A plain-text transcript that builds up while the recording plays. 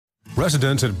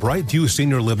Residents at Brightview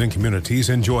Senior Living Communities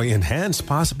enjoy enhanced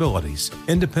possibilities,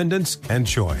 independence, and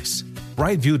choice.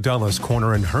 Brightview Dulles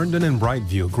Corner in Herndon and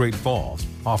Brightview, Great Falls,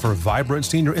 offer vibrant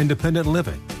senior independent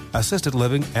living, assisted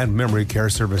living, and memory care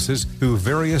services through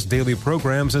various daily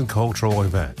programs and cultural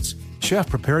events.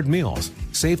 Chef-prepared meals,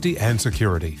 safety and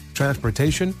security,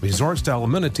 transportation, resort-style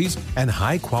amenities, and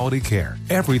high-quality care.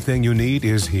 Everything you need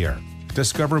is here.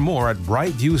 Discover more at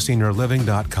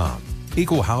brightviewseniorliving.com.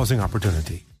 Equal housing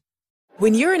opportunity.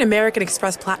 When you're an American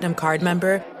Express Platinum Card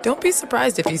member, don't be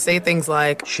surprised if you say things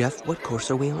like, "Chef, what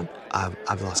course are we on?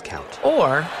 I've lost count."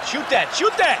 Or, Shoot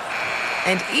that!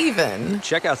 And even,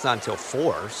 Checkout's not until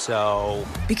 4, so...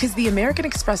 Because the American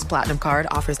Express Platinum Card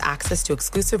offers access to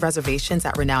exclusive reservations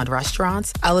at renowned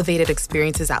restaurants, elevated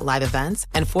experiences at live events,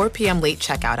 and 4 p.m. late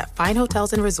checkout at fine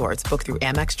hotels and resorts booked through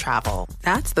Amex Travel.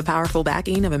 That's the powerful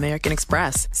backing of American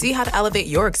Express. See how to elevate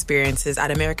your experiences at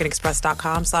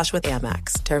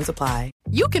americanexpress.com/withAmex. Terms apply.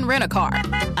 You can rent a car,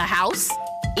 a house,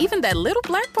 even that little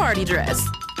black party dress.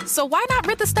 So why not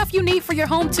rent the stuff you need for your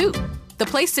home, too? The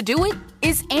place to do it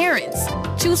is Aaron's.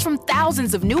 Choose from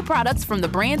thousands of new products from the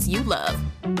brands you love,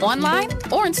 online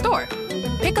or in store.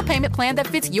 Pick a payment plan that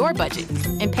fits your budget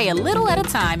and pay a little at a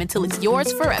time until it's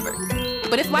yours forever.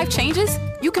 But if life changes,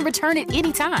 you can return it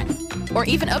anytime or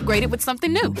even upgrade it with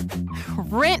something new.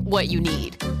 Rent what you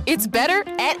need. It's better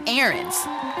at Aaron's.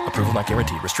 Approval not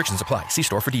guaranteed. Restrictions apply. See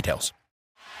store for details.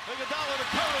 Iguodala to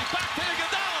Curry, back to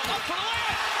Iguodala, up for the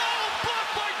layup. Oh,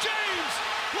 blocked by James.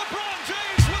 LeBron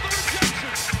James with the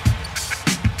rejection.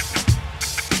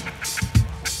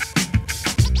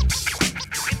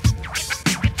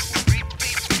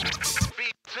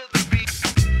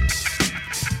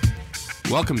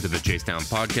 Welcome to the Chase Down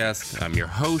Podcast. I'm your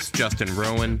host, Justin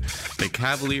Rowan. The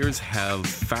Cavaliers have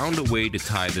found a way to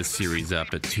tie this series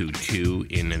up at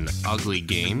 2-2 in an ugly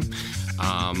game.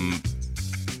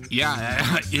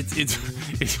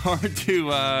 It's hard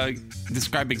to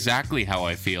describe exactly how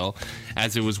I feel,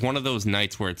 as it was one of those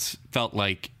nights where it felt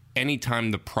like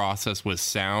anytime the process was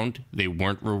sound, they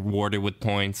weren't rewarded with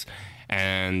points,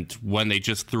 and when they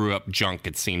just threw up junk,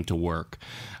 it seemed to work.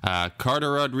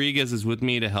 Carter Rodriguez is with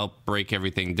me to help break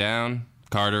everything down.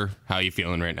 Carter, how are you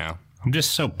feeling right now? I'm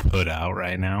just so put out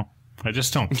right now. I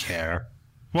just don't care.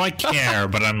 Well, I care,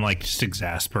 but I'm like just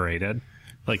exasperated.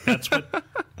 Like that's what,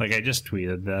 like I just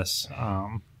tweeted this,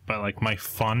 but like my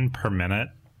fun per minute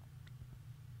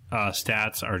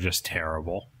stats are just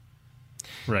terrible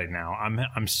right now.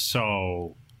 I'm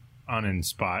so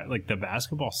uninspired. Like the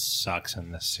basketball sucks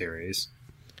in this series.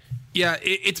 Yeah,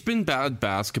 it's been bad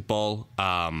basketball.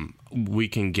 We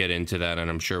can get into that,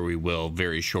 and I'm sure we will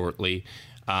very shortly.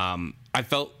 I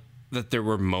felt that there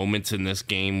were moments in this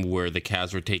game where the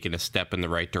Cavs were taking a step in the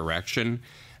right direction.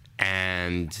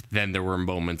 And then there were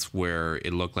moments where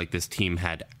it looked like this team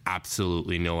had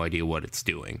absolutely no idea what it's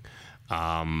doing.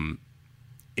 I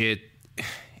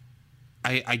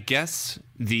guess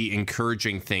the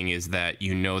encouraging thing is that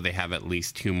they have at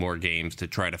least 2 more games to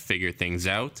try to figure things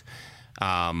out.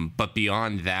 But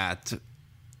beyond that,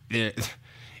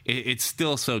 it's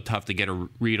still so tough to get a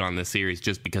read on this series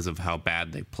just because of how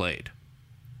bad they played.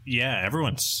 Yeah,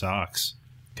 everyone sucks.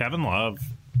 Kevin Love.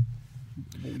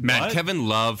 Man, What? Kevin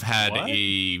Love had What?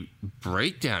 a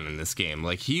breakdown in this game.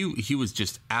 Like he was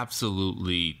just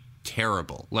absolutely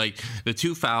terrible. Like the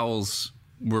 2 fouls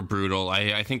were brutal.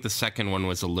 I think the second one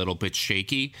was a little bit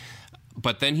shaky,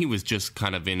 but then he was just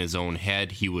kind of in his own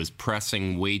head. He was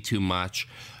pressing way too much.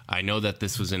 I know that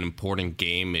this was an important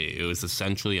game. It was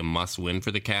essentially a must-win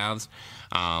for the Cavs.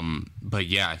 But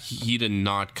yeah, he did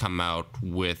not come out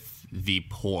with the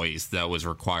poise that was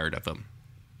required of him.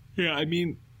 Yeah, I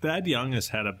mean, Thad Young has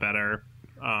had a better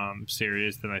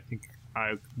series than I think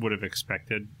I would have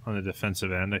expected on the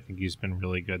defensive end. I think he's been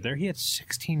really good there. He had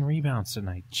 16 rebounds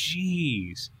tonight.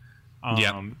 Jeez.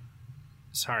 Yeah.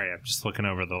 Sorry, I'm just looking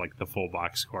over the full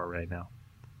box score right now.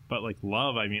 But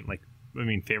Love,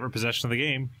 favorite possession of the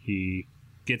game, he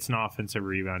gets an offensive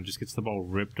rebound, just gets the ball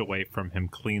ripped away from him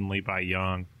cleanly by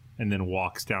Young, and then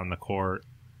walks down the court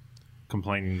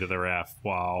complaining to the ref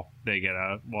while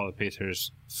the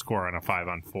Pacers score on a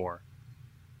 5-on-4.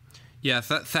 Yeah,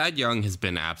 Thad Young has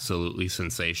been absolutely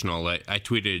sensational. I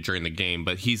tweeted it during the game,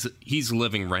 but he's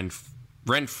living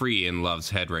rent-free in Love's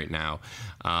head right now.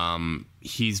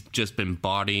 He's just been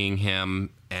bodying him,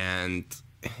 and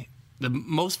the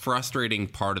most frustrating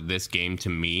part of this game to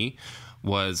me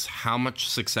was how much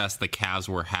success the Cavs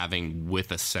were having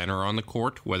with a center on the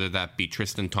court, whether that be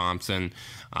Tristan Thompson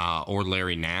or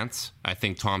Larry Nance. I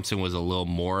think Thompson was a little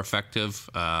more effective.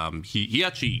 He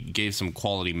actually gave some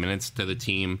quality minutes to the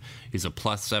team. He's a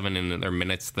 +7 in their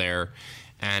minutes there.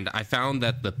 And I found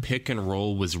that the pick and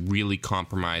roll was really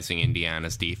compromising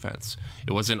Indiana's defense.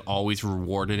 It wasn't always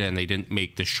rewarded, and they didn't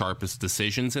make the sharpest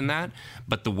decisions in that.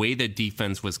 But the way the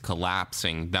defense was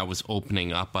collapsing, that was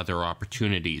opening up other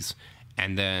opportunities.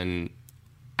 And then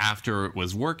after it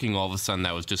was working, all of a sudden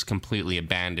that was just completely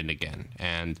abandoned again.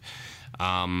 And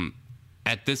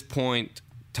at this point,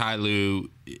 Ty Lue,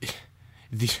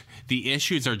 the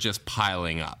issues are just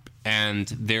piling up. And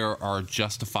there are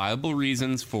justifiable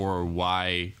reasons for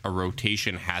why a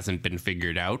rotation hasn't been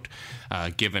figured out,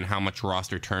 given how much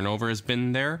roster turnover has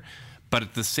been there. But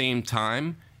at the same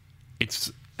time,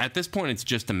 at this point, it's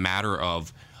just a matter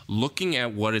of looking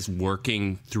at what is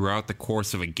working throughout the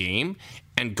course of a game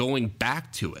and going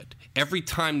back to it. Every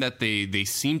time that they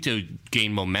seem to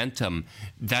gain momentum,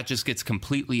 that just gets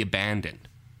completely abandoned.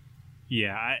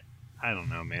 Yeah, I don't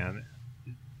know, man.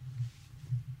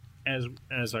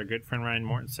 As our good friend Ryan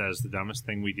Morton says, the dumbest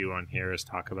thing we do on here is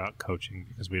talk about coaching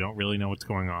because we don't really know what's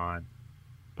going on.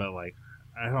 But like,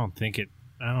 I don't think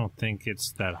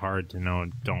it's that hard to know.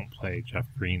 Don't play Jeff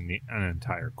Green an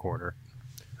entire quarter.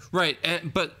 Right,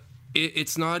 but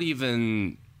it's not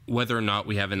even whether or not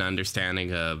we have an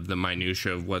understanding of the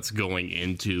minutia of what's going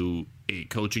into a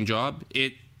coaching job.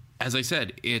 As I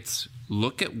said, it's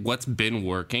look at what's been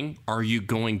working. Are you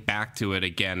going back to it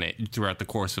again throughout the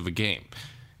course of a game?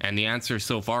 And the answer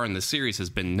so far in the series has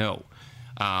been no.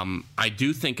 I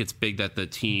do think it's big that the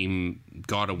team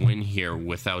got a win here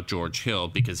without George Hill,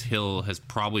 because Hill has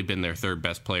probably been their third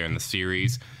best player in the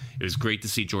series. It was great to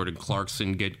see Jordan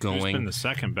Clarkson get going. He's been the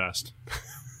second best.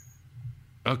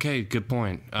 Okay, good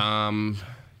point.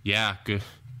 Yeah, good.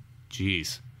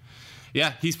 Jeez.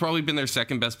 Yeah, he's probably been their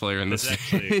second best player in the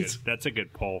series. That's a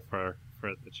good poll for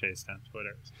the Chase on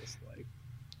Twitter. It's just like,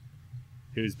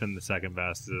 who's been the second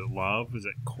best? Is it Love? Is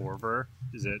it Korver?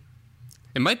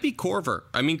 It might be Korver.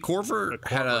 I mean, Korver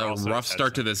had a rough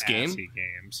start to this game.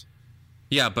 Games.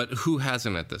 Yeah, but who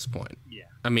hasn't at this point? Yeah.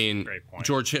 I mean,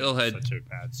 George Hill had such a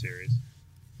bad series.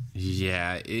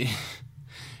 Yeah.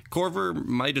 Korver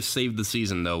might have saved the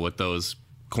season, though, with those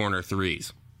corner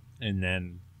threes. And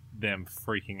then them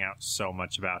freaking out so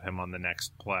much about him on the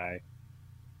next play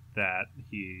that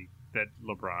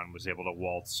LeBron was able to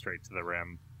waltz straight to the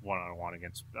rim one-on-one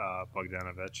against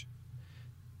Bogdanovic.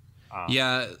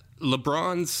 Yeah,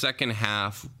 LeBron's second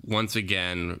half, once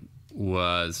again,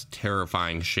 was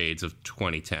terrifying shades of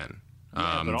 2010.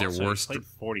 Yeah, but also he played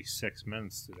 46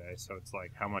 minutes today, so it's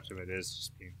like how much of it is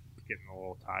just getting a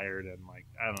little tired and like,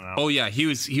 I don't know. Oh, yeah, he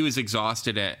was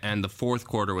exhausted, and the fourth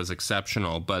quarter was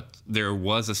exceptional, but there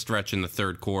was a stretch in the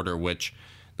third quarter, which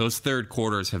those third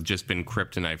quarters have just been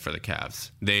kryptonite for the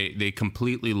Cavs. They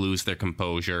completely lose their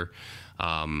composure.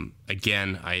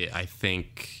 Again, I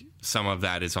think some of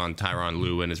that is on Tyronn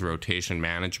Lue and his rotation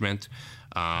management,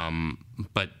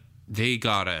 but they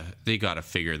gotta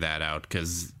figure that out,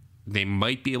 because they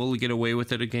might be able to get away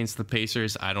with it against the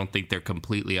Pacers. I don't think they're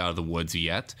completely out of the woods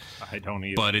yet. I don't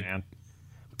either, man.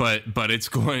 But it's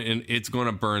going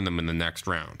to burn them in the next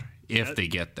round if they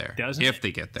get there. Doesn't it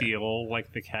feel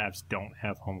like the Cavs don't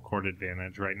have home court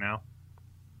advantage right now?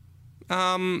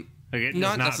 It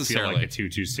not does not necessarily. feel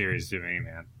like a 2-2 series to me,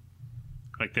 man.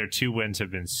 Like, their 2 wins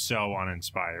have been so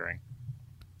uninspiring.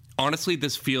 Honestly,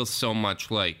 this feels so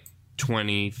much like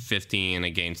 2015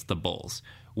 against the Bulls,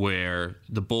 where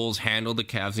the Bulls handled the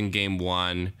Cavs in Game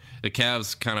 1. The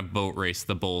Cavs kind of boat raced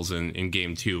the Bulls in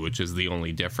Game 2, which is the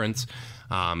only difference.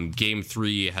 Game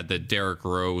 3 had the Derrick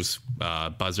Rose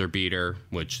buzzer beater,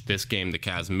 which this game the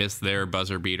Cavs missed their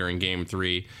buzzer beater in Game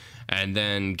 3. And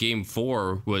then Game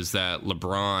 4 was that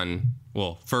LeBron,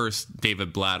 well, first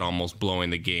David Blatt almost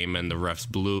blowing the game, and the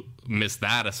refs missed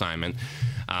that assignment.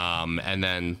 And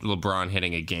then LeBron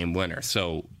hitting a game winner.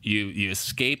 So you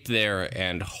escape there,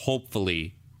 and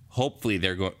hopefully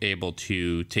they're able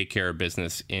to take care of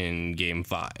business in Game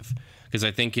 5. Because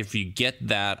I think if you get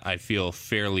that, I feel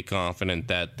fairly confident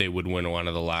that they would win one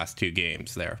of the last 2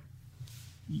 games there.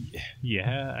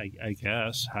 Yeah, I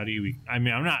guess. How do you... I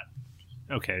mean, I'm not...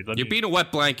 Okay, you're being a wet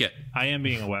blanket. I am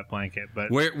being a wet blanket,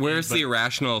 but where's the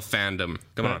irrational fandom?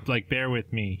 Come on, like, bear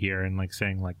with me here and like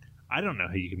saying like, I don't know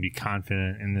how you can be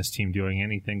confident in this team doing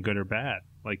anything good or bad.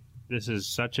 Like, this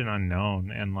is such an unknown,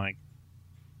 and like,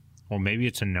 well, maybe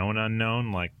it's a known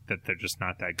unknown, like that they're just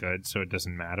not that good, so it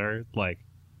doesn't matter. Like,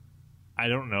 I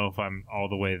don't know if I'm all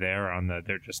the way there on the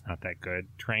they're just not that good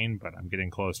train, but I'm getting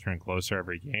closer and closer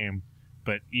every game.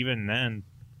 But even then,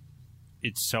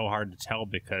 it's so hard to tell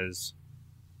because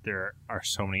there are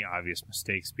so many obvious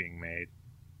mistakes being made.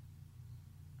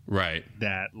 Right.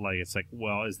 That, like, it's like,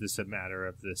 well, is this a matter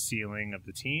of the ceiling of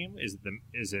the team? Is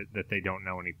it that they don't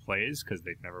know any plays because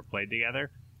they've never played together?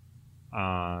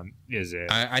 Is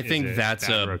it? I think that's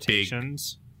a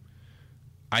rotations?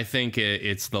 I think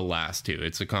it's the last two.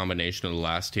 It's a combination of the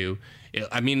last two.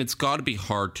 It's got to be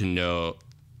hard to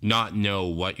not know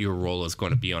what your role is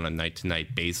going to be on a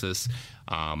night-to-night basis.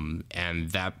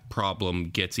 And that problem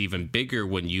gets even bigger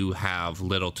when you have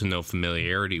little to no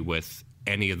familiarity with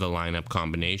any of the lineup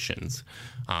combinations,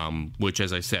 which,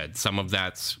 as I said, some of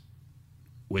that's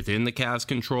within the Cavs'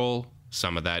 control,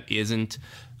 some of that isn't.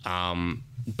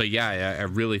 But yeah, I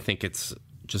really think it's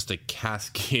just a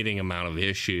cascading amount of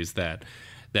issues that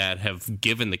have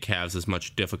given the Cavs as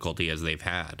much difficulty as they've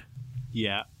had.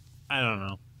 Yeah, I don't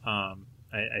know.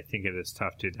 I think it is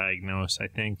tough to diagnose. I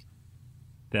think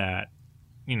that,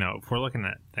 if we're looking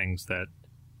at things that,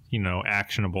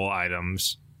 actionable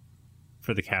items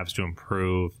for the Cavs to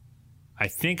improve, I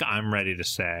think I'm ready to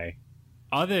say,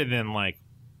 other than like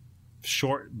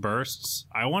short bursts,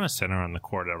 I want a center on the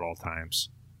court at all times.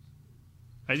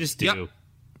 I just do. Yep.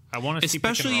 I want to see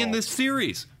especially in this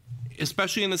series.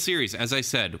 Especially in the series. As I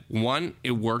said, one,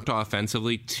 it worked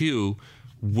offensively. Two,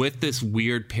 with this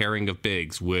weird pairing of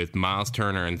bigs with Miles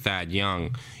Turner and Thad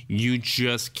Young, you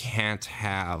just can't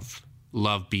have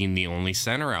Love being the only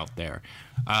center out there.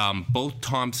 Both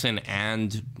Thompson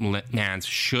and Nance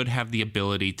should have the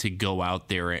ability to go out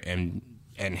there and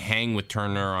hang with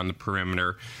Turner on the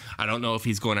perimeter. I don't know if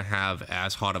he's going to have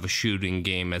as hot of a shooting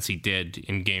game as he did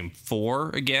in Game 4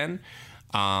 again.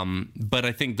 But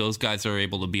I think those guys are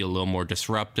able to be a little more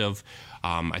disruptive.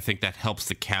 I think that helps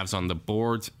the Cavs on the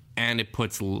boards, and it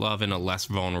puts Love in a less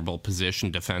vulnerable position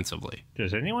defensively.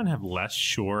 Does anyone have less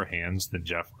sure hands than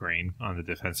Jeff Green on the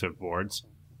defensive boards?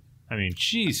 I mean,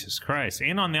 Jesus Christ.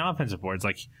 And on the offensive boards,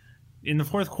 like in the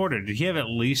fourth quarter, did he have at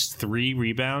least 3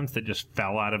 rebounds that just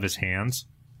fell out of his hands?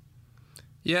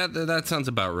 Yeah, that sounds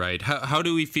about right. How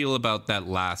do we feel about that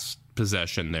last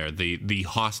possession there, the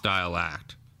hostile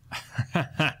act?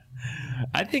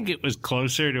 I think it was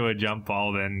closer to a jump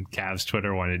ball than Cavs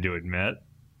Twitter wanted to admit.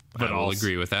 But I will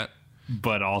agree with that.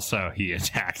 But also, he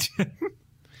attacked.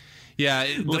 Yeah,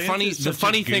 the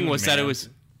funny thing was that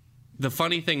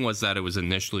it was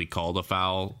initially called a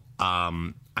foul.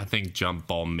 I think jump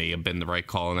ball may have been the right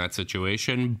call in that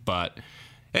situation, but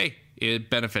hey, it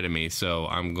benefited me, so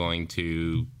I'm going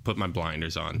to put my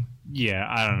blinders on. Yeah,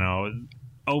 I don't know.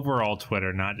 Overall,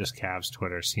 Twitter, not just Cavs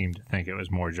Twitter, seemed to think it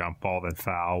was more jump ball than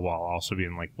foul, while also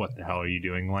being like, "What the hell are you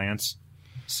doing, Lance?"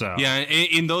 So yeah,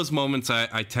 in those moments,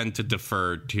 I tend to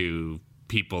defer to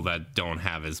people that don't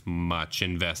have as much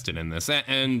invested in this.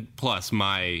 And plus,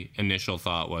 my initial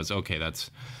thought was, okay, that's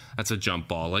a jump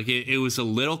ball. Like it was a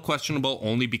little questionable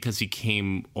only because he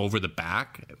came over the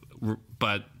back,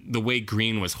 but the way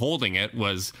Green was holding it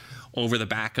was over the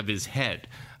back of his head.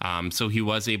 So he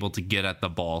was able to get at the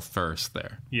ball first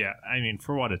there. Yeah, I mean,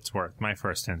 for what it's worth, my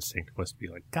first instinct was to be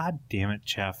like, God damn it,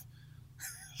 Jeff.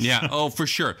 Yeah, oh, for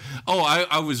sure. Oh,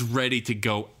 I was ready to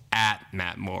go at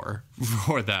Matt Moore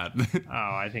for that. Oh,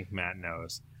 I think Matt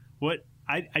knows. What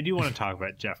I do want to talk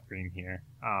about Jeff Green here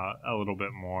a little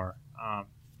bit more.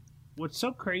 What's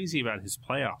so crazy about his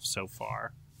playoffs so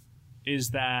far is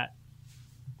that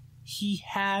he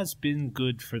has been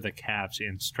good for the Cavs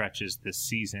in stretches this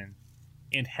season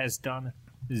and has done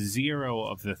zero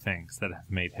of the things that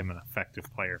have made him an effective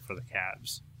player for the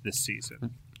Cavs this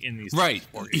season. In these right,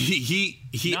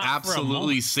 he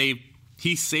absolutely saved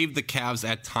the Cavs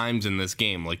at times in this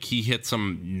game. Like he hit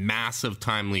some massive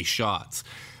timely shots,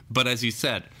 but as you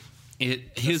said,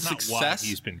 his success,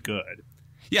 he's been good.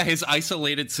 Yeah, his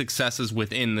isolated successes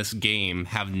within this game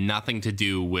have nothing to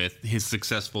do with his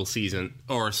successful season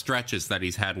or stretches that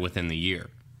he's had within the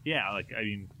year. Yeah, like I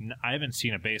mean, I haven't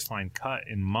seen a baseline cut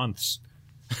in months.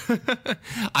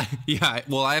 I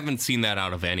haven't seen that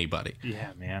out of anybody.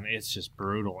 Yeah, man, it's just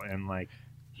brutal. And like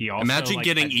he also imagine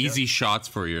getting easy shots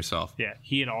for yourself. Yeah,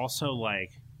 he had also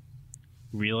like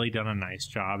really done a nice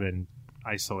job in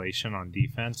isolation on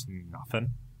defense. Nothing,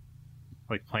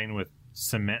 like playing with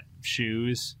cement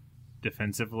shoes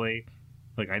defensively.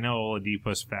 Like I know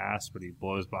Oladipo's fast, but he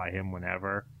blows by him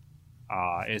whenever.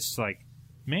 It's like,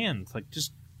 man, it's like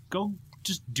just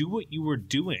do what you were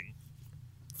doing.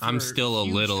 I'm still a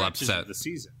little upset. The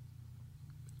season.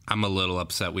 I'm a little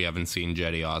upset we haven't seen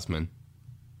Cedi Osman.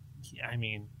 Yeah, I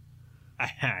mean, I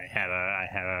had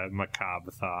a macabre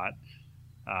thought.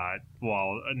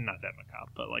 Well, not that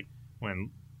macabre, but like when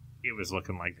it was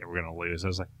looking like they were going to lose, I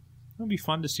was like, it'll be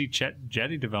fun to see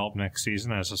Cedi develop next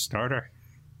season as a starter.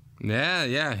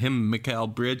 Yeah, him,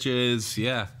 Mikal Bridges,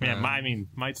 yeah. I mean,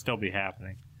 might still be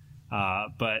happening.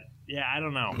 But yeah, I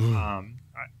don't know.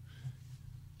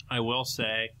 I will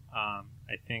say, I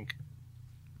think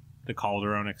the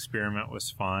Calderon experiment was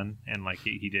fun, and like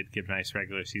he did give nice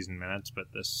regular season minutes, but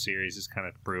this series is kind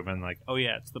of proven like, oh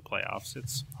yeah, it's the playoffs.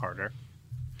 It's harder.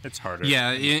 It's harder.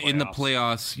 Yeah, in the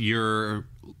playoffs, your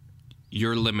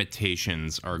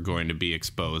limitations are going to be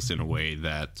exposed in a way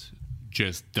that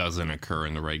just doesn't occur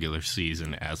in the regular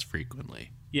season as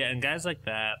frequently. Yeah, and guys like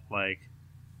that, like,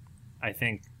 I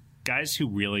think guys who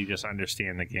really just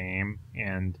understand the game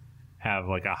and have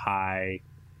like a high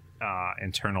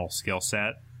internal skill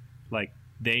set, like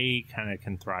they kind of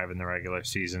can thrive in the regular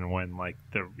season when like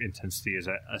the intensity is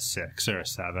at a 6 or a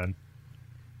 7.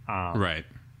 Right.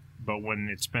 But when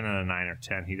it's been at a 9 or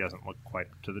 10, he doesn't look quite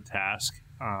up to the task.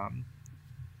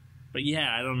 But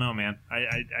yeah, I don't know, man.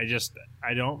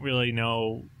 I don't really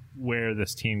know where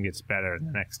this team gets better in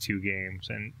the next 2 games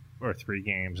or 3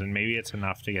 games, and maybe it's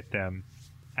enough to get them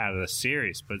out of the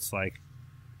series. But it's like,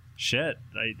 shit,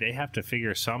 they have to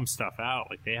figure some stuff out.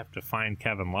 Like they have to find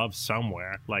Kevin Love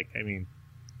somewhere. Like, I mean,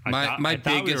 I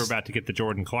thought we were about to get the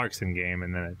Jordan Clarkson game,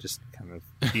 and then it just kind of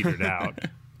petered out.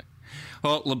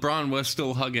 Well, LeBron was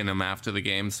still hugging him after the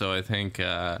game, so I think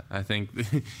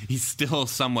he still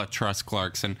somewhat trusts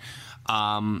Clarkson.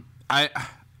 I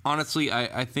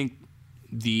think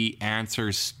the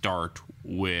answers start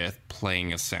with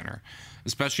playing a center,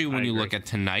 especially when you look at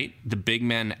tonight. The big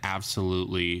men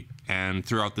absolutely, and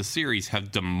throughout the series,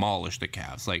 have demolished the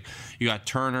Cavs. Like, you got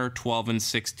Turner 12 and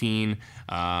 16,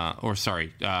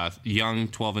 Young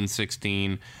 12 and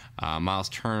 16, Miles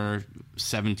Turner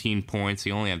 17 points.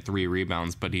 He only had 3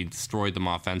 rebounds, but he destroyed them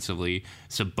offensively.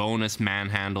 Sabonis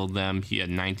manhandled them. He had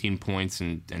 19 points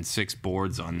and 6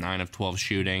 boards on 9 of 12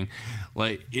 shooting.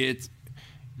 Like,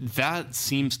 that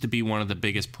seems to be one of the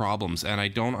biggest problems, and I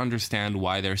don't understand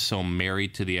why they're so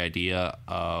married to the idea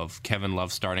of Kevin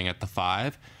Love starting at the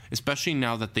 5, especially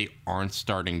now that they aren't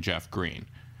starting Jeff Green.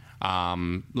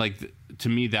 To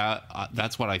me,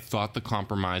 that's what I thought the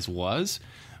compromise was.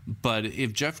 But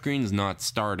if Jeff Green's not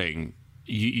starting,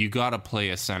 you got to play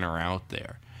a center out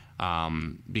there,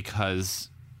 because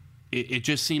it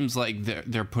just seems like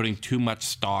they're putting too much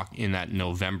stock in that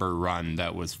November run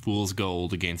that was fool's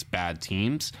gold against bad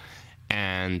teams,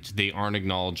 and they aren't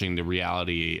acknowledging the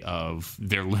reality of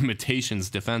their limitations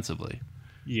defensively.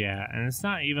 Yeah, and it's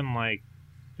not even like,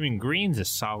 I mean, Green's a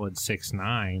solid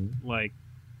 6'9". Like,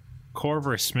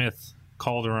 Corver, Smith,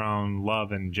 Calderon,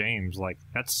 Love, and James, like,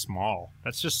 that's small.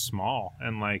 That's just small,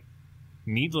 and like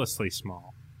needlessly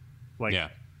small. Like, yeah.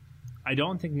 I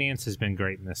don't think Nance has been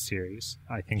great in this series.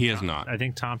 I think he has not. I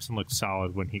think Thompson looked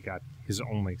solid when he got his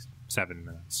only 7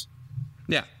 minutes.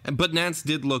 Yeah, but Nance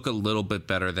did look a little bit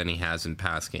better than he has in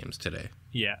past games today.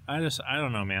 Yeah, I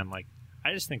don't know, man. Like,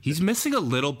 I just think he's missing a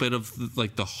little bit of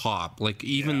like the hop, like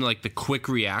even like the quick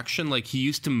reaction. Like, he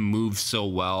used to move so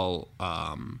well,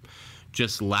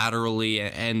 just laterally,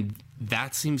 and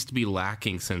that seems to be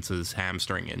lacking since his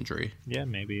hamstring injury. Yeah,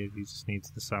 maybe he just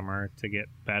needs the summer to get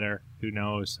better. Who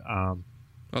knows? Oh,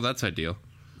 that's ideal.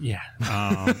 Yeah.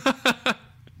 I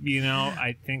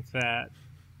think that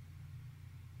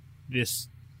this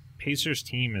Pacers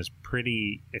team is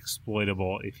pretty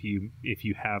exploitable if you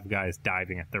have guys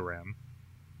diving at the rim.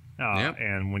 Yep.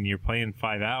 And when you're playing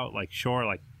 5 out, like, sure,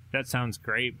 like, that sounds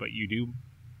great, but you do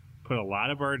put a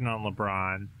lot of burden on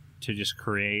LeBron to just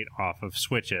create off of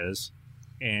switches.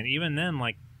 And even then,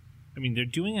 like, I mean, they're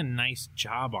doing a nice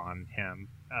job on him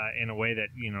in a way that,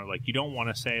 like, you don't want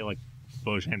to say, like,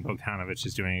 Bojan Bogdanovic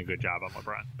is doing a good job on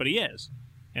LeBron, but he is.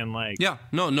 And, like, yeah,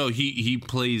 no, he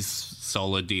plays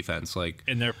solid defense. Like,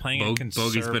 and they're playing a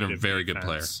conservative Bogey's been a very good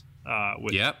player.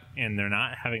 Yep. And they're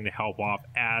not having to help off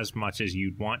as much as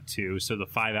you'd want to, so the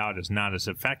 5 out is not as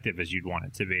effective as you'd want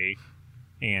it to be.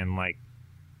 And, like,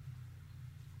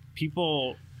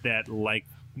 people that like,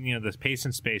 the pace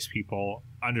and space people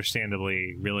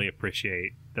understandably really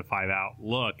appreciate the 5 out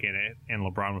look in it, and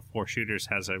LeBron with 4 shooters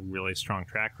has a really strong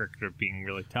track record of being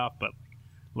really tough, but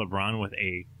LeBron with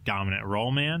a dominant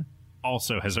role man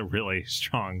also has a really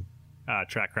strong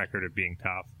track record of being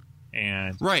tough.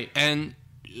 And right, and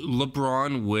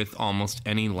LeBron with almost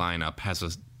any lineup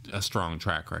has a strong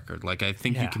track record. Like, I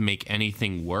think you can make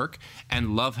anything work,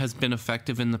 and Love has been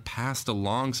effective in the past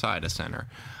alongside a center.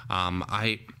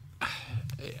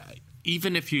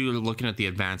 Even if you're looking at the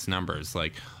advanced numbers,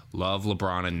 like Love,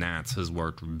 LeBron, and Nance has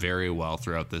worked very well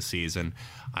throughout this season.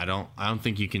 I don't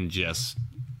think you can just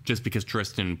because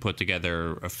Tristan put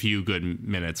together a few good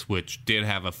minutes, which did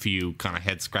have a few kind of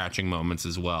head-scratching moments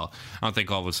as well. I don't think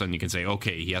all of a sudden you can say,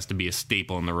 okay, he has to be a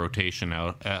staple in the rotation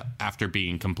after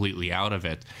being completely out of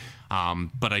it.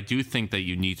 But I do think that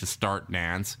you need to start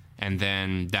Nance, and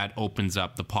then that opens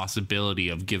up the possibility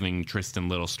of giving Tristan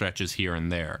little stretches here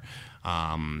and there.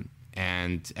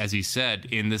 And as you said,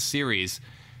 in this series,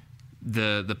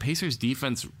 the Pacers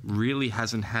defense really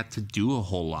hasn't had to do a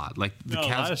whole lot. Like the Cavs a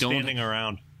lot of standing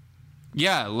around.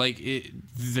 Yeah,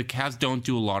 the Cavs don't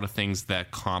do a lot of things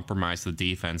that compromise the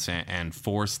defense and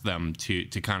force them to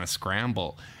kind of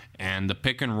scramble. And the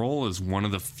pick and roll is one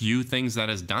of the few things that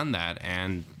has done that.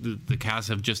 And the Cavs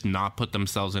have just not put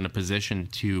themselves in a position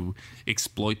to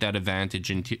exploit that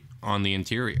advantage on the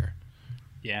interior.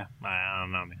 Yeah, I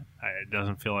don't know, man. It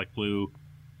doesn't feel like Lou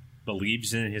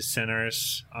believes in his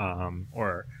centers.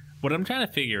 Or what I'm trying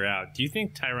to figure out, do you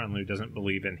think Tyronn Lue doesn't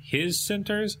believe in his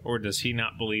centers, or does he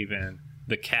not believe in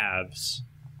the Cavs'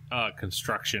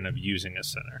 construction of using a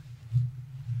center?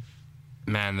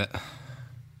 Man,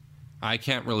 I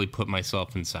can't really put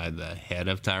myself inside the head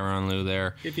of Tyronn Lue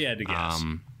there. If you had to guess.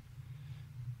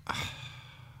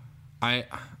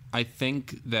 I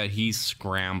think that he's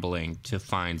scrambling to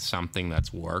find something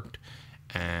that's worked,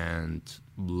 and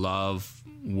Love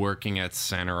working at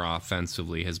center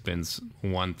offensively has been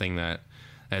one thing that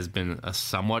has been a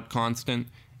somewhat constant.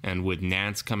 And with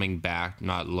Nance coming back,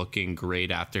 not looking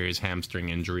great after his hamstring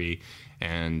injury,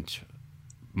 and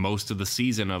most of the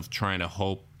season of trying to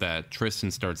hope that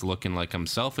Tristan starts looking like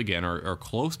himself again or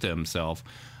close to himself,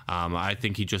 I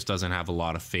think he just doesn't have a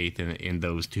lot of faith in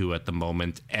those two at the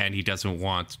moment, and he doesn't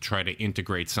want to try to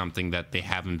integrate something that they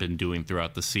haven't been doing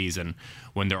throughout the season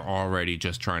when they're already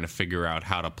just trying to figure out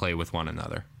how to play with one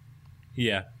another.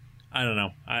 Yeah, I don't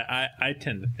know. I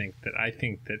tend to think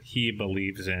that he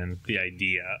believes in the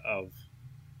idea of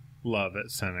Love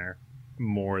at center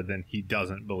more than he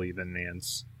doesn't believe in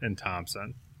Nance and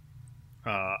Thompson.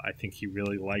 I think he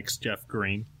really likes Jeff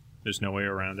Green. There's no way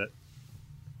around it.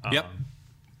 Yep.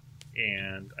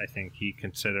 And I think he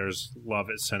considers Love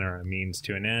at center a means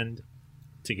to an end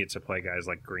to get to play guys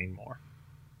like Green more.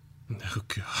 Oh,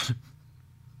 God.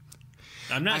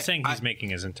 I'm not saying he's making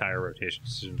his entire rotation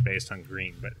decision based on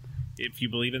Green, but if you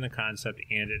believe in the concept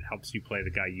and it helps you play the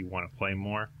guy you want to play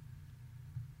more,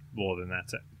 well, then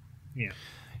that's it. Yeah.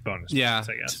 Bonus points,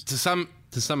 I guess.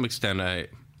 To some extent, I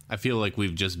feel like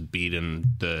we've just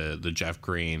beaten the Jeff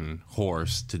Green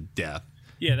horse to death.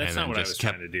 Yeah, that's not what I was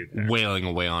trying to do there. Wailing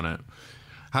away on it.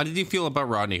 How did you feel about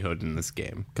Rodney Hood in this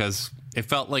game? Because it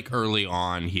felt like early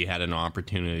on he had an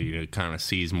opportunity to kind of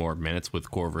seize more minutes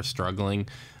with Korver struggling.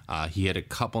 He had a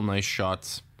couple nice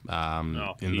shots in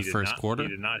the first quarter. He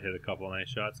did not hit a couple nice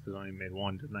shots because only made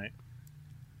one tonight.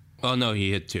 Oh, no,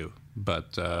 he hit two.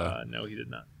 But no, he did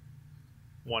not.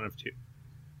 One of two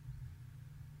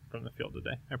from the field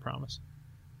today, I promise.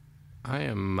 I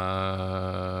am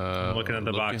I'm looking at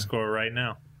the box score right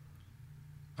now.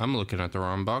 I'm looking at the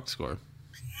wrong box score.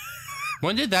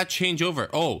 When did that change over?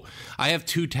 Oh, I have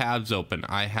two tabs open.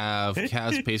 I have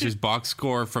Cavs Pacers box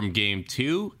score from game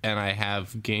 2, and I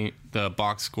have the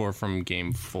box score from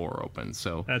game 4 open.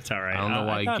 So that's all right. I don't know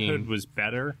why I thought Hood was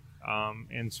better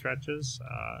in stretches.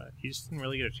 He just didn't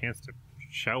really get a chance to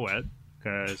show it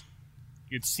because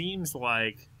it seems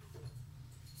like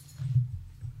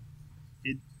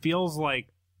it feels like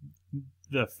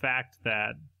the fact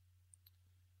that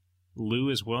Lou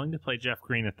is willing to play Jeff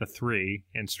Green at the 3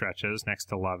 in stretches next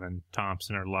to Love and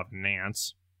Thompson or Love and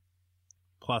Nance,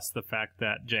 plus the fact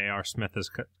that J.R. Smith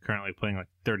is currently playing like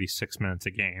 36 minutes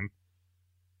a game,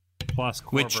 plus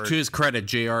Korver, which, to his credit,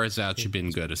 J.R. has actually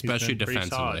been good, especially defensively.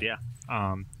 Solid, yeah.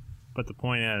 But the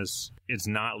point is, it's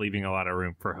not leaving a lot of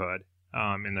room for Hood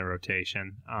in the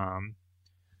rotation.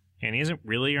 And he hasn't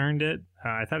really earned it.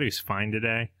 I thought he was fine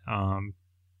today.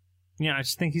 Yeah, I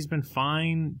just think he's been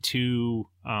fine to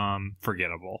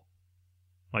forgettable.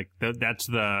 Like that's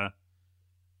how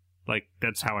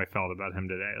I felt about him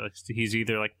today. Like he's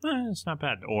either like, it's not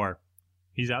bad, or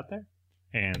he's out there.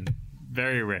 And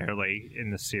very rarely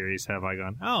in the series have I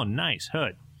gone, oh, nice,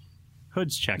 Hood.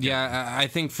 Hood's checking. Yeah, I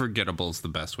think forgettable is the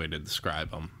best way to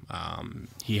describe him.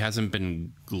 He hasn't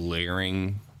been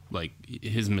glaring. Like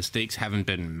his mistakes haven't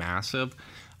been massive,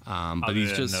 but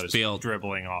he's just failed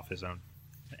dribbling off his own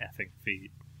effing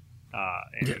feet.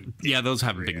 Yeah, those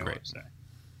haven't been great.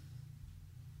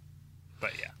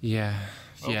 But yeah,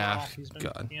 yeah. Been,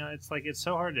 God, it's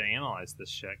so hard to analyze this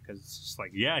shit because it's just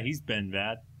like, yeah, he's been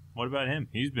bad. What about him?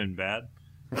 He's been bad.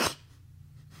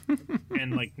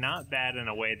 And like not bad in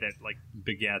a way that like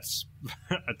begets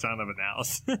a ton of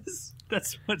analysis.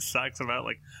 That's what sucks about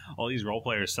like all these role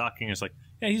players sucking. It's like,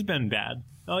 yeah, he's been bad.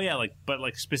 Oh yeah, but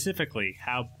specifically,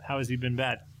 how has he been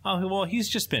bad? Oh well, he's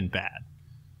just been bad.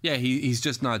 Yeah, he's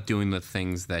just not doing the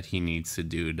things that he needs to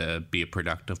do to be a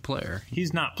productive player.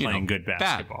 He's not playing good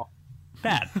basketball.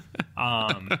 Bad.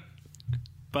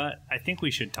 But I think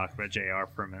we should talk about JR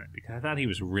for a minute because I thought he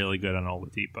was really good on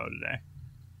Oladipo today.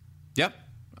 Yep.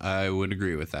 I would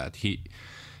agree with that.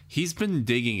 He's been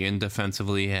digging in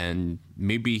defensively, and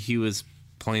maybe he was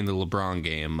playing the LeBron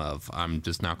game of I'm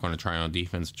just not going to try on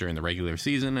defense during the regular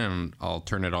season, and I'll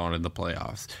turn it on in the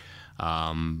playoffs.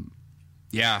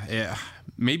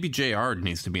 Maybe JR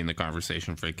needs to be in the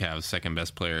conversation for the Cavs' second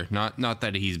best player. Not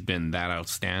that he's been that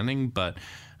outstanding, but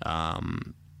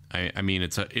I mean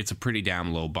it's a pretty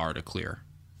damn low bar to clear.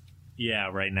 Yeah,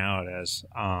 right now it is.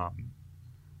 I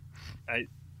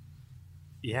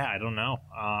don't know.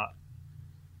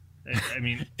 I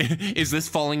mean, is this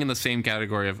falling in the same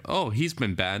category of he's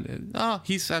been bad? Oh,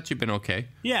 he's actually been okay.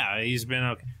 Yeah, he's been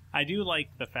okay. I do like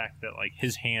the fact that like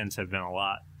his hands have been a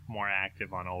lot more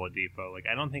active on Oladipo. Like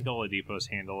I don't think Oladipo's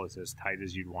handle is as tight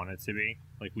as you'd want it to be.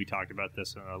 Like we talked about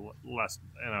this in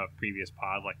a previous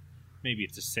pod. Like maybe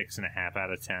it's a 6.5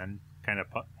 out of 10 kind of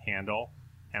handle,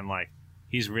 and like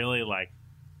he's really like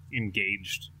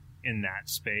engaged in that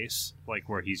space, like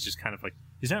where he's just kind of like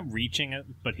he's not reaching it,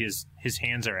 but his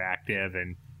hands are active,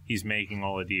 and he's making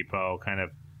Oladipo kind of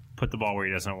put the ball where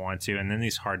he doesn't want to. And then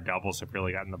these hard doubles have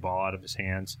really gotten the ball out of his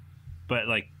hands. But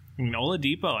like I mean,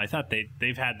 Oladipo, I thought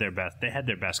they've had their best. They had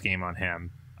their best game on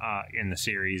him in the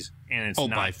series, and it's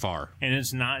not by far. And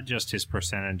it's not just his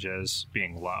percentages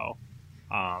being low,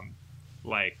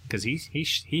 like because he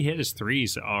hit his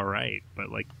threes all right, but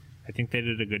like I think they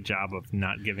did a good job of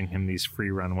not giving him these free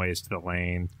runways to the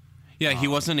lane. Yeah, he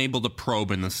wasn't able to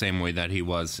probe in the same way that he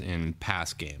was in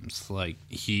past games. Like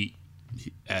he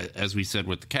as we said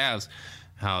with the Cavs,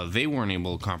 how they weren't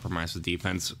able to compromise the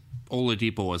defense.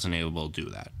 Oladipo wasn't able to do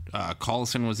that.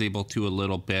 Collison was able to a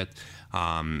little bit.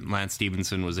 Lance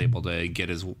Stevenson was able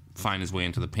to find his way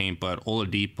into the paint, but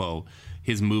Oladipo,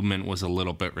 his movement was a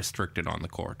little bit restricted on the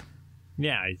court.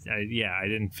 Yeah, I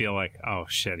didn't feel like, oh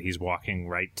shit, he's walking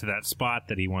right to that spot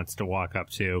that he wants to walk up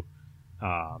to.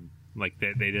 Like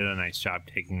they did a nice job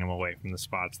taking him away from the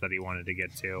spots that he wanted to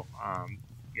get to.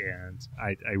 And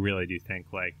I really do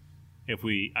think like I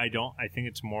think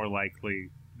it's more likely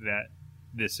that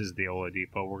this is the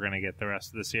Oladipo we're going to get the rest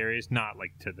of the series. Not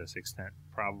like to this extent,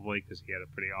 probably, because he had a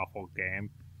pretty awful game.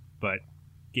 But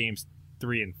games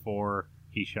 3 and 4,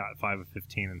 he shot 5 of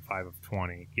 15 and 5 of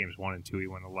 20. Games 1 and 2, he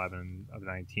went 11 of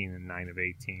 19 and 9 of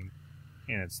 18.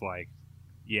 And it's like,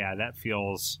 yeah, that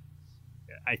feels...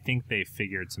 I think they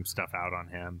figured some stuff out on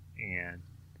him, and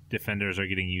defenders are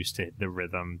getting used to the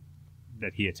rhythm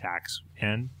that he attacks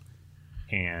in.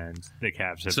 And the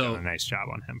Cavs have done a nice job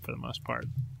on him for the most part.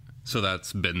 So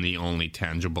that's been the only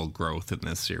tangible growth in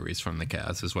this series from the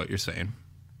Cavs, is what you're saying?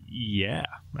 Yeah,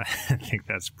 I think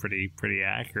that's pretty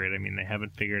accurate. I mean, they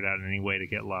haven't figured out any way to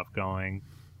get Love going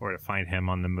or to find him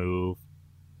on the move.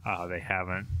 They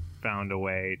haven't found a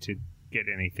way to get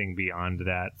anything beyond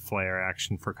that flare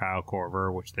action for Kyle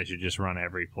Korver, which they should just run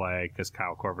every play because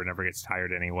Kyle Korver never gets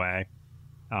tired anyway.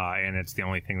 And it's the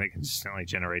only thing that consistently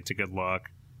generates a good look,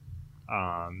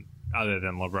 other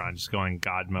than LeBron just going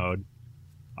God mode.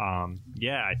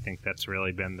 I think that's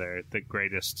really been the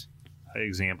greatest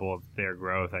example of their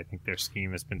growth. I think their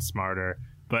scheme has been smarter,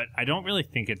 but I don't really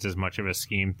think it's as much of a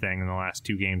scheme thing in the last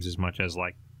 2 games as much as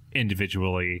like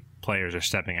individually players are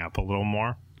stepping up a little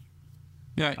more.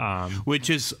 Yeah, which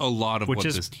is a lot of what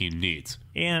this team needs.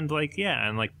 And like,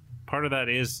 and like part of that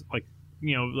is like,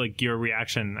 you know, like your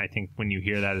reaction, I think, when you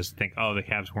hear that is to think, oh, the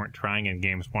Cavs weren't trying in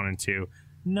games 1 and 2.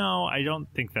 No, I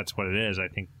don't think that's what it is. I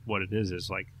think what it is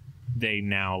like they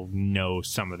now know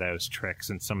some of those tricks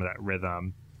and some of that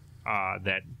rhythm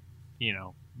that, you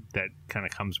know, that kind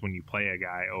of comes when you play a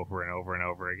guy over and over and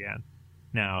over again.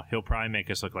 Now, he'll probably make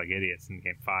us look like idiots in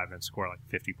game 5 and score like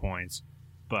 50 points.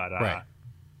 But right.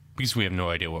 Because we have no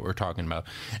idea what we're talking about.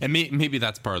 And maybe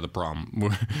that's part of the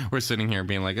problem. We're sitting here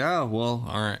being like, oh, well,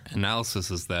 our analysis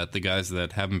is that the guys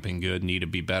that haven't been good need to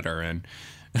be better. And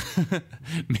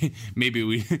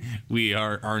maybe we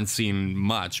aren't seeing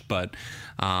much. But,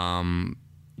 I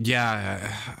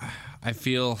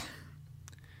feel...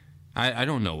 I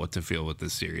don't know what to feel with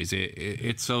this series.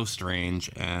 It's so strange.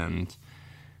 And,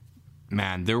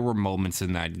 man, there were moments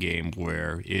in that game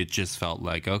where it just felt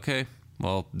like, okay...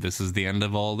 well, this is the end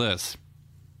of all this.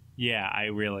 Yeah, I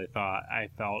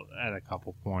felt at a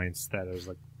couple points that it was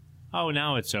like, oh,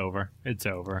 now it's over. It's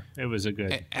over. It was a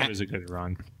good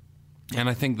run. And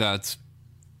I think that's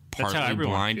partly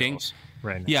blinding.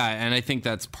 Right now. Yeah, and I think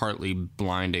that's partly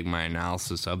blinding my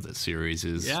analysis of the series.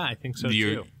 I think so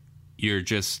too. You're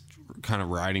just kind of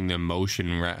riding the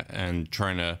emotion and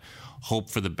trying to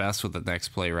hope for the best with the next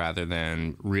play rather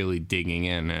than really digging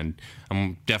in. And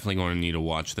I'm definitely going to need to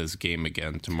watch this game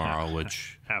again tomorrow,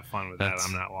 which... have fun with that.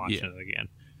 I'm not watching it again.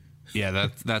 Yeah,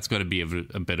 that's going to be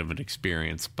a bit of an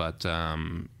experience. But,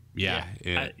 Yeah.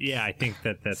 I think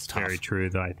that's very true,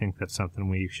 though. I think that's something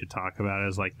we should talk about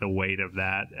is like the weight of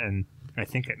that. And I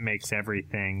think it makes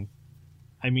everything.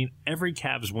 I mean, every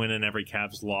Cavs win and every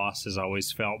Cavs loss has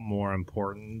always felt more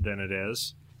important than it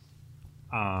is.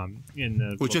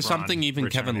 Which is something even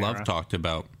Kevin Love era. talked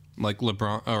about. Like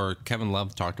Kevin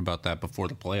Love talked about that before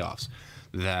the playoffs,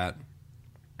 that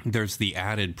there's the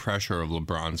added pressure of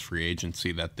LeBron's free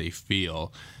agency that they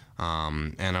feel.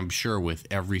 And I'm sure with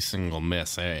every single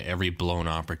miss, every blown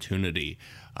opportunity,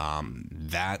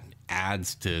 that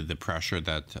adds to the pressure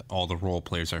that all the role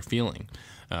players are feeling,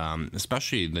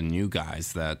 especially the new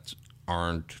guys that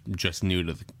aren't just new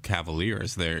to the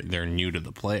Cavaliers. They're new to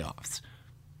the playoffs.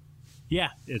 Yeah,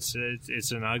 it's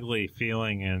an ugly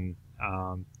feeling, and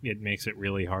it makes it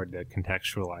really hard to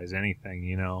contextualize anything,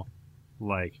 you know?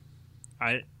 Like,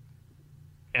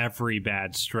 every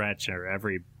bad stretch or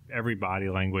every body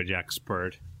language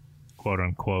expert, quote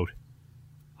unquote,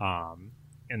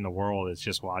 in the world is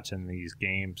just watching these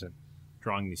games and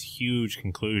drawing these huge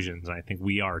conclusions. I think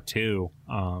we are too.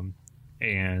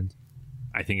 And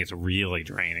I think it's really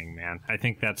draining, man. I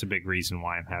think that's a big reason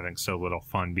why I'm having so little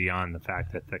fun beyond the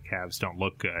fact that the Cavs don't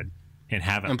look good and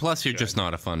haven't. And plus, you're good. just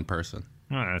not a fun person.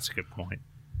 Oh, that's a good point.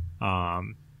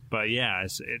 But yeah,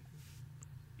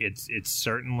 it's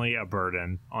certainly a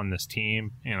burden on this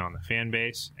team and on the fan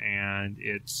base, and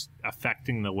it's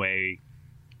affecting the way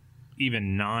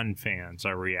even non-fans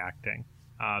are reacting.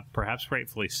 Perhaps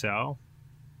rightfully so,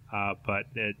 but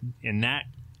in that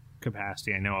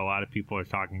capacity, I know a lot of people are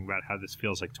talking about how this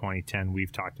feels like 2010.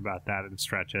 We've talked about that in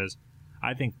stretches.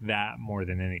 I think that more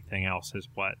than anything else is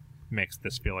what makes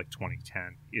this feel like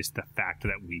 2010, is the fact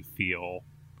that we feel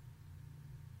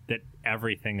that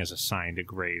everything is assigned a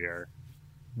greater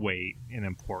weight and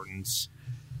importance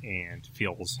and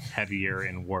feels heavier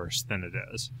and worse than it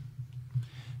is.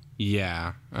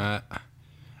 Yeah. I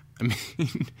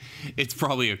mean, it's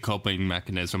probably a coping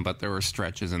mechanism, but there were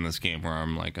stretches in this game where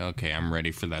I'm like, okay, I'm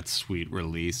ready for that sweet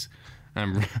release.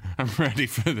 I'm ready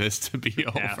for this to be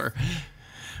over.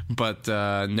 But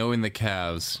knowing the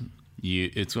Cavs,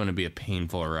 it's going to be a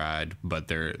painful ride, but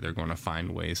they're going to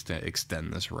find ways to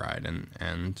extend this ride,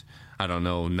 and I don't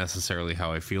know necessarily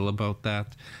how I feel about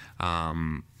that.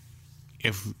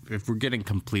 If we're getting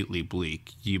completely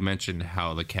bleak, you mentioned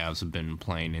how the Cavs have been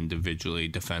playing individually,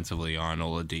 defensively on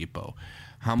Oladipo.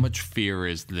 How much fear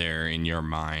is there in your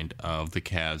mind of the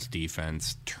Cavs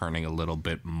defense turning a little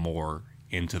bit more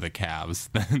into the Cavs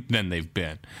than they've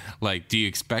been? Like, do you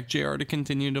expect JR to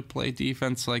continue to play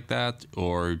defense like that,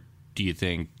 or do you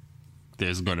think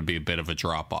there's going to be a bit of a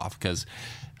drop-off? Because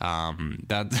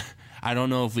that, I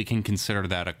don't know if we can consider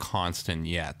that a constant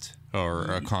yet, or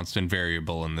a constant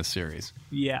variable in this series.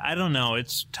 Yeah, I don't know.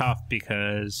 It's tough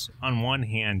because on one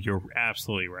hand, you're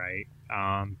absolutely right.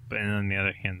 But on the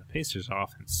other hand, the Pacers'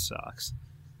 offense sucks.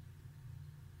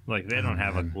 Like, they don't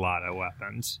have a lot of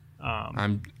weapons.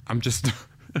 I'm just...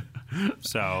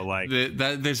 So, like...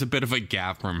 There's a bit of a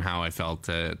gap from how I felt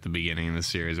at the beginning of the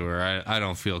series, where I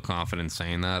don't feel confident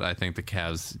saying that. I think the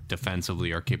Cavs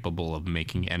defensively are capable of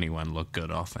making anyone look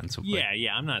good offensively.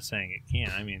 Yeah, I'm not saying it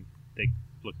can't. I mean, they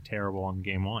looked terrible in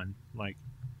game one, like,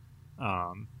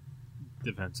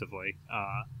 defensively.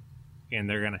 And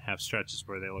they're going to have stretches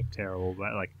where they look terrible,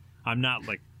 but, like,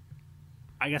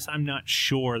 I guess I'm not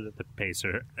sure that the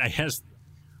Pacers... I guess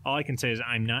all I can say is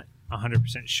I'm not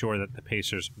 100% sure that the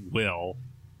Pacers will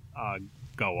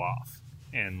go off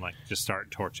and, like, just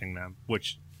start torching them,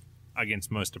 which against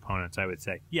most opponents I would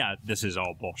say, yeah, this is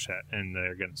all bullshit, and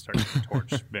they're going to start getting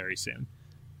torched very soon.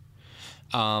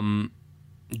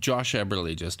 Josh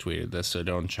Eberle just tweeted this, so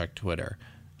don't check Twitter.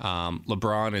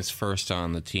 LeBron is first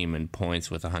on the team in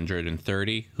points with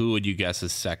 130. Who would you guess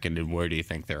is second, and where do you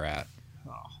think they're at?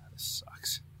 Oh, this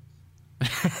sucks.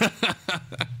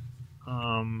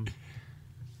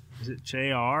 Is it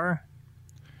JR?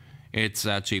 It's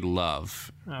actually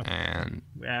Love. Okay.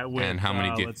 And how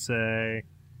many? Let's say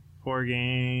 4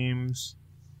 games.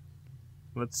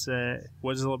 Let's say,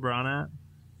 what is LeBron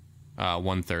at?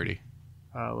 130.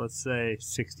 Let's say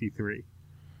 63.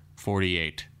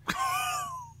 48.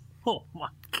 Oh my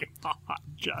God,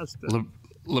 Justin.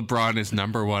 LeBron is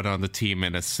number 1 on the team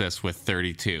in assists with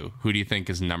 32. Who do you think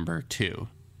is number 2?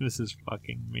 This is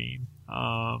fucking mean.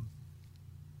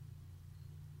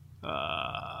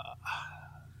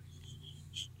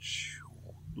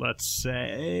 Let's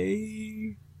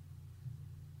say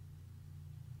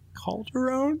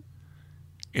Calderon?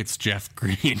 It's Jeff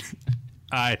Green.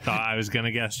 I thought I was going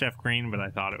to guess Jeff Green, but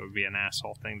I thought it would be an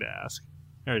asshole thing to ask.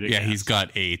 Or to yeah, guess. he's got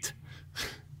 8.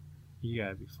 You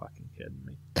gotta be fucking kidding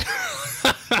me.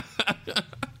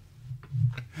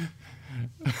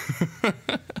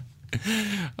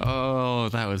 Oh,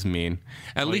 that was mean.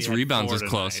 At least rebounds is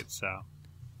close. Tonight, so.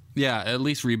 Yeah, at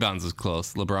least rebounds is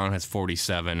close. LeBron has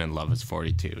 47 and Love has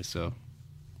 42. So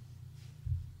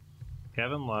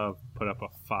Kevin Love put up a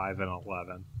 5 and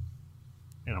 11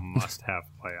 in a must-have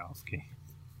playoff game.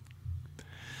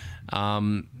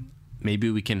 Maybe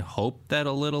we can hope that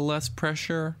a little less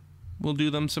pressure will do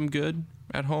them some good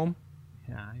at home.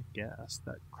 Yeah, I guess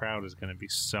that crowd is going to be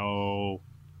so.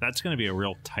 That's going to be a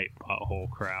real tight butthole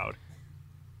crowd.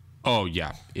 Oh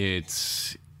yeah,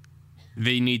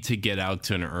 they need to get out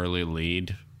to an early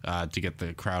lead to get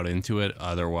the crowd into it.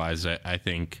 Otherwise, I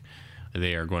think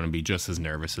they are going to be just as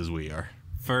nervous as we are.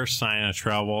 First sign of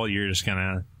trouble, you're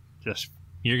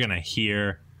gonna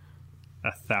hear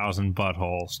 1,000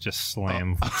 buttholes just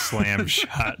slam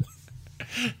shut.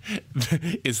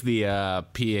 Is the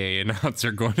PA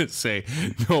announcer going to say,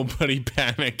 "Nobody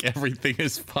panic, everything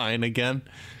is fine again"?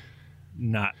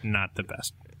 Not the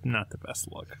best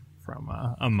look from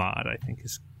Ahmad, I think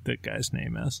is the guy's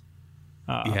name is.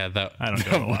 I don't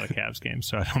go to a lot of Cavs games,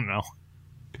 so I don't know.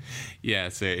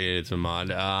 Yes, it's Ahmad.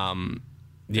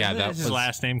 Yeah, that was his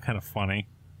last name. Kind of funny.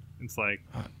 It's like,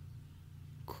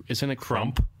 isn't it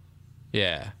Crump?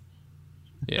 Yeah.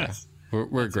 Yes.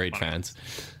 We're great fans.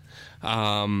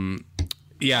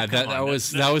 Yeah,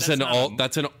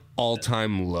 that's an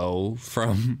all-time low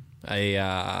from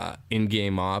a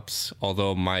in-game ops.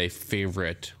 Although my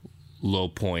favorite low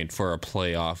point for a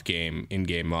playoff game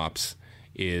in-game ops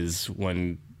is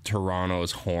when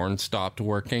Toronto's horn stopped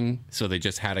working, so they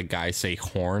just had a guy say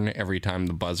horn every time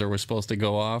the buzzer was supposed to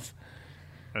go off.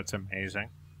 That's amazing.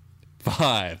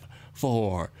 5,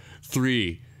 4,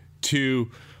 3,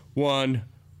 2, 1,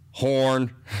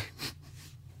 horn.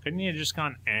 Couldn't you have just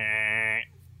gone, eh?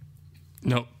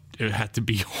 Nope, it had to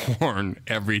be horn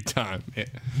every time. Yeah,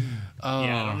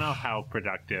 I don't know how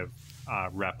productive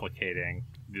replicating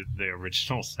the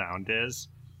original sound is,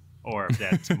 or if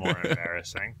that's more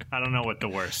embarrassing. I don't know what the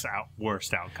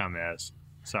worst outcome is.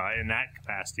 So in that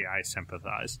capacity, I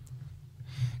sympathize.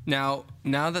 Now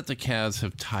that the Cavs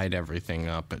have tied everything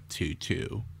up at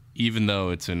 2-2, even though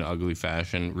it's in ugly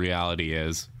fashion, reality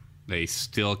is they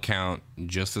still count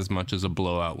just as much as a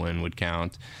blowout win would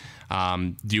count.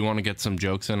 Do you want to get some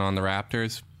jokes in on the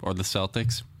Raptors or the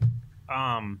Celtics?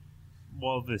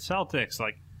 Well, the Celtics,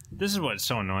 this is what's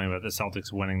so annoying about the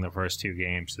Celtics winning the first two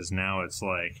games is now it's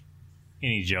like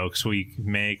any jokes we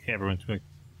make, everyone's like,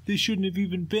 they shouldn't have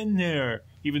even been there.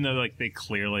 Even though they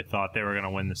clearly thought they were going to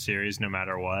win the series no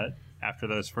matter what after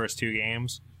those first two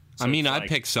games. So I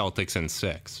picked Celtics in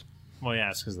 6. Well,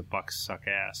 yeah, it's because the Bucks suck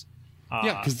ass.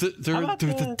 Yeah, because they're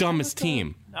the dumbest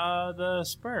team. The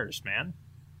Spurs, man.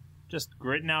 Just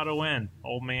gritting out a win.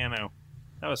 Old Manu.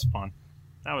 That was fun.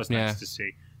 That was nice to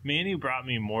see. Manu brought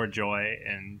me more joy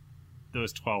in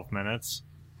those 12 minutes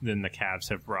than the Cavs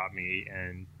have brought me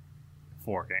in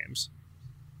 4 games.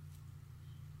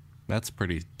 That's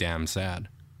pretty damn sad.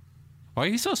 Why are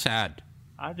you so sad?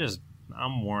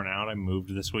 I'm worn out. I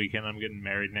moved this weekend. I'm getting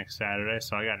married next Saturday,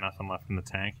 so I got nothing left in the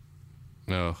tank.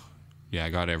 Oh, yeah, I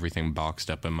got everything boxed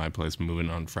up in my place moving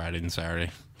on Friday and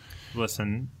Saturday.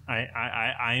 Listen,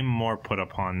 I'm more put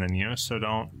upon than you, so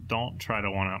don't try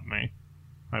to one-up me.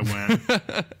 I win.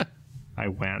 I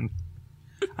win.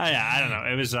 I don't know.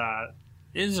 It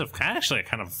was actually a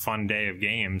kind of fun day of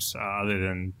games other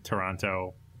than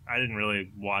Toronto. I didn't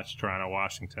really watch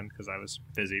Toronto-Washington because I was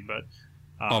busy, but...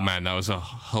 oh, man, that was a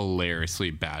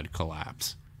hilariously bad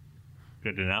collapse.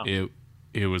 Good to know.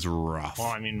 It was rough. Well,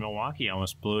 I mean, Milwaukee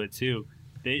almost blew it, too.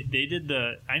 They did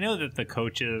the... I know that the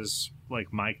coaches,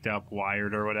 mic'd up,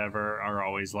 wired, or whatever, are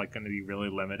always, going to be really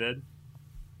limited.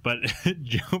 But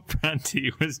Joe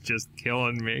Prunty was just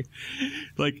killing me.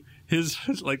 They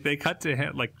cut to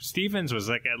him... Stevens was,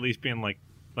 at least being,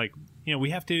 we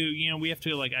have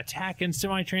to attack in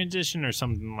semi-transition or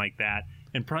something like that.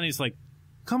 And Prunty's like,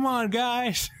 come on,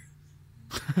 guys.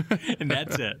 And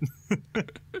that's it.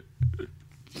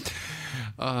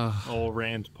 Old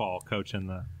Rand Paul coaching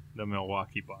the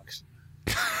Milwaukee Bucks.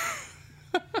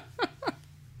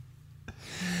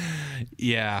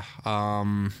 Yeah.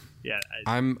 I'm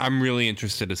really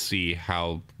interested to see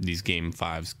how these Game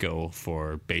 5s go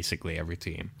for basically every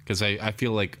team. Because I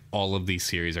feel like all of these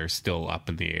series are still up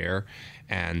in the air.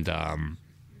 And, the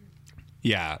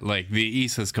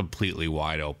East is completely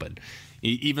wide open.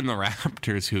 Even the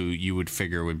Raptors, who you would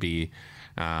figure would be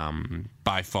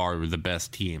by far the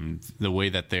best team, the way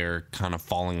that they're kind of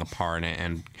falling apart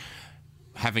and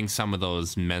having some of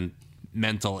those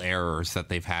mental errors that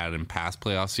they've had in past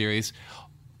playoff series,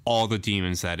 all the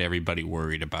demons that everybody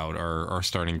worried about are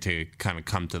starting to kind of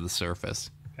come to the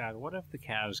surface. God, what if the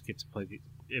Cavs get to play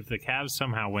if the Cavs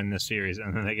somehow win this series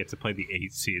and then they get to play the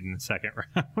 8th seed in the second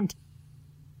round.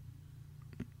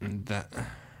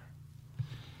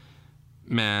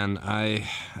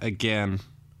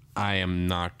 I am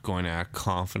not going to act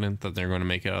confident that they're going to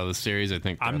make it out of the series. I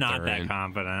think I'm not that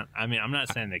confident. I mean, I'm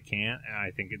not saying they can't.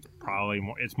 I think it's probably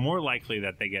more likely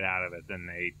that they get out of it than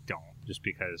they don't, just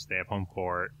because they have home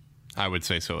court. I would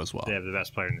say so as well. They have the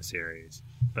best player in the series,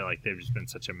 but like they've just been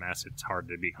such a mess. It's hard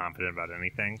to be confident about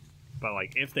anything. But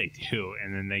like if they do,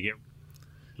 and then they get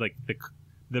like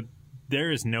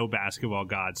there is no basketball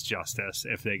god's justice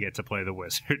if they get to play the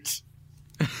Wizards.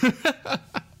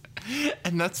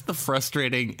 And that's the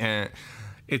frustrating, and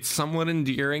it's somewhat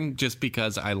endearing just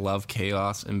because I love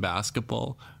chaos in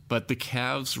basketball, but the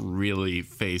Cavs really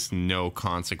face no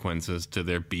consequences to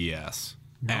their BS.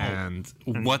 No. And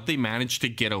what they managed to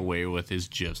get away with is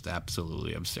just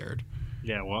absolutely absurd.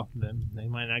 Yeah, well, then they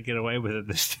might not get away with it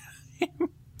this time.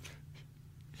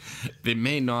 They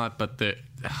may not, but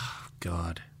oh,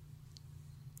 God.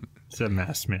 It's a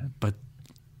mess, man. But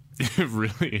it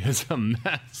really is a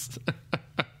mess.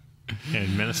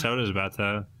 And Minnesota's about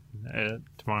to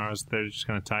tomorrow's. They're just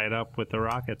going to tie it up with the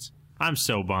Rockets. I'm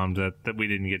so bummed that we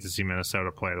didn't get to see Minnesota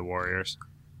play the Warriors.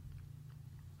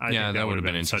 I think that would have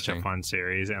been such a fun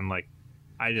series, and like,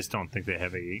 I just don't think they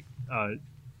have a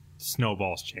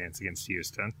snowball's chance against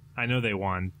Houston. I know they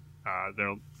won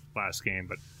their last game,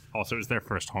 but also it was their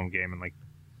first home game in like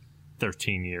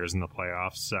 13 years in the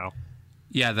playoffs. So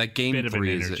yeah, that game bit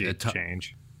 3 of an is energy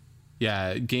change.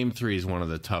 Yeah, Game 3 is one of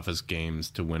the toughest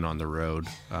games to win on the road.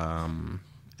 And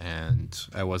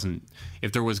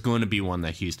if there was going to be one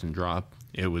that Houston dropped,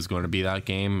 it was going to be that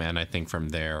game. And I think from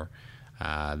there,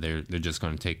 they're just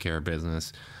going to take care of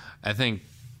business. I think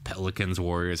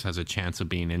Pelicans-Warriors has a chance of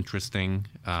being interesting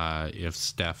if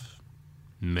Steph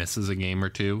misses a game or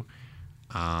two.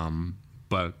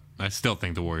 But I still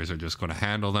think the Warriors are just going to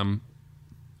handle them.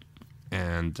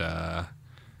 And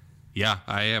yeah,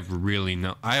 I have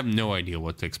no idea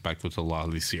what to expect with a lot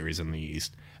of these series in the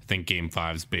East. I think Game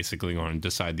 5 is basically going to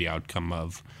decide the outcome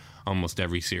of almost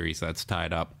every series that's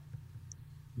tied up.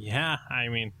 Yeah, I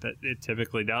mean, it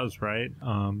typically does, right?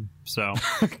 So,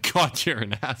 God, you're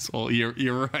an asshole.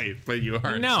 You're right, but you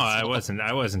are. No, I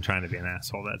wasn't trying to be an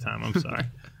asshole that time. I'm sorry.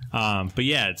 But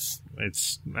yeah, it's.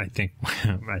 I think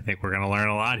we're gonna learn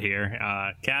a lot here.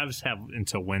 Cavs have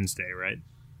until Wednesday, right?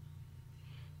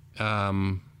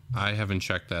 I haven't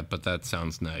checked that, but that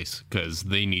sounds nice because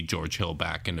they need George Hill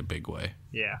back in a big way.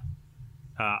 Yeah,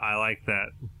 I like that.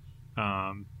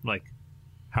 Like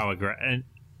how aggressive. And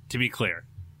to be clear,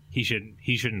 he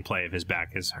shouldn't play if his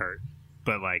back is hurt.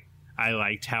 But like, I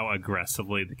liked how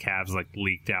aggressively the Cavs like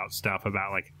leaked out stuff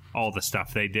about like all the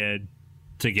stuff they did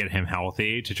to get him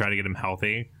healthy, to try to get him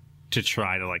healthy, to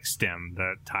try to like stem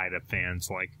the tide of fans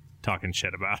like talking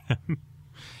shit about him.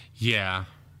 Yeah.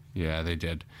 Yeah, they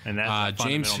did. And that's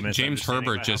James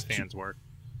Herbert just fans work.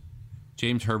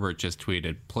 James Herbert just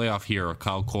tweeted, playoff hero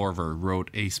Kyle Korver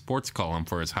wrote a sports column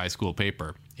for his high school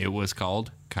paper. It was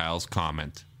called Kyle's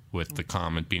Comment, with the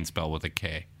comment being spelled with a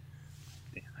K.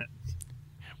 Damn it.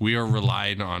 We are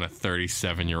relying on a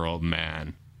 37-year-old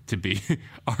man to be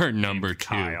our number named 2.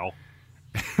 Kyle.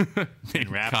 And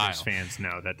Raptors Kyle. Fans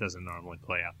know that doesn't normally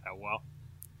play out that well.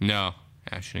 No.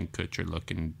 Ashton Kutcher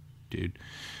looking dude.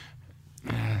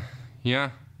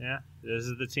 Yeah. Yeah, this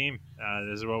is the team.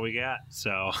 This is what we got.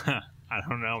 So, I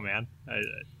don't know, man.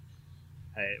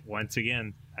 Once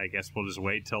again, I guess we'll just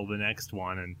wait till the next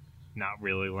one and not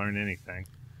really learn anything.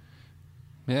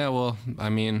 Yeah, well, I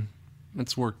mean,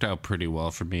 it's worked out pretty well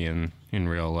for me in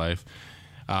real life.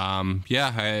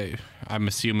 Yeah, I'm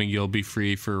assuming you'll be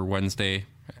free for Wednesday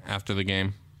after the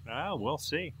game. We'll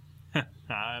see.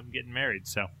 I'm getting married,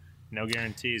 so no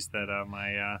guarantees that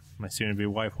my soon-to-be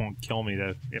wife won't kill me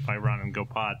if I run and go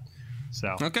pod.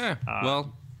 So okay,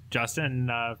 well, Justin,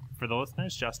 for the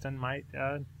listeners, Justin might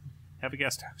have a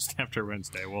guest host after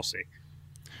Wednesday. We'll see.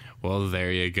 Well,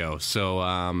 there you go. So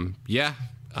yeah,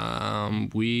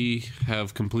 we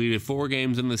have completed 4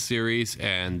 games in the series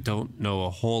and don't know a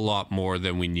whole lot more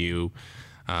than we knew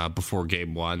before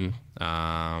Game 1.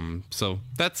 So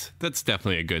that's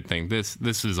definitely a good thing. This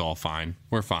is all fine.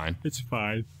 We're fine. It's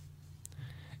fine.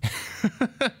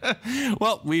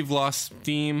 Well, we've lost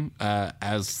steam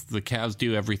as the Cavs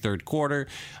do every third quarter,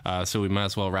 so we might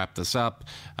as well wrap this up.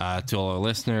 To all our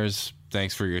listeners,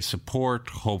 thanks for your support.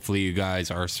 Hopefully you guys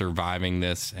are surviving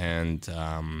this and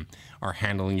are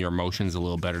handling your emotions a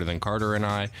little better than Carter and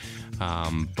I.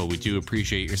 But we do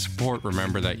appreciate your support.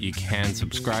 Remember that you can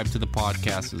subscribe to the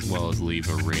podcast as well as leave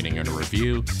a rating and a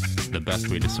review. It's the best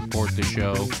way to support the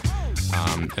show.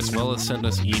 as well as send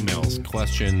us emails,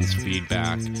 questions,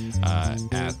 feedback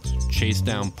at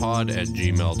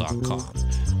chasedownpod@gmail.com.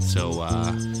 So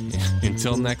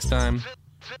until next time,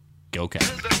 go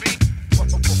Cats.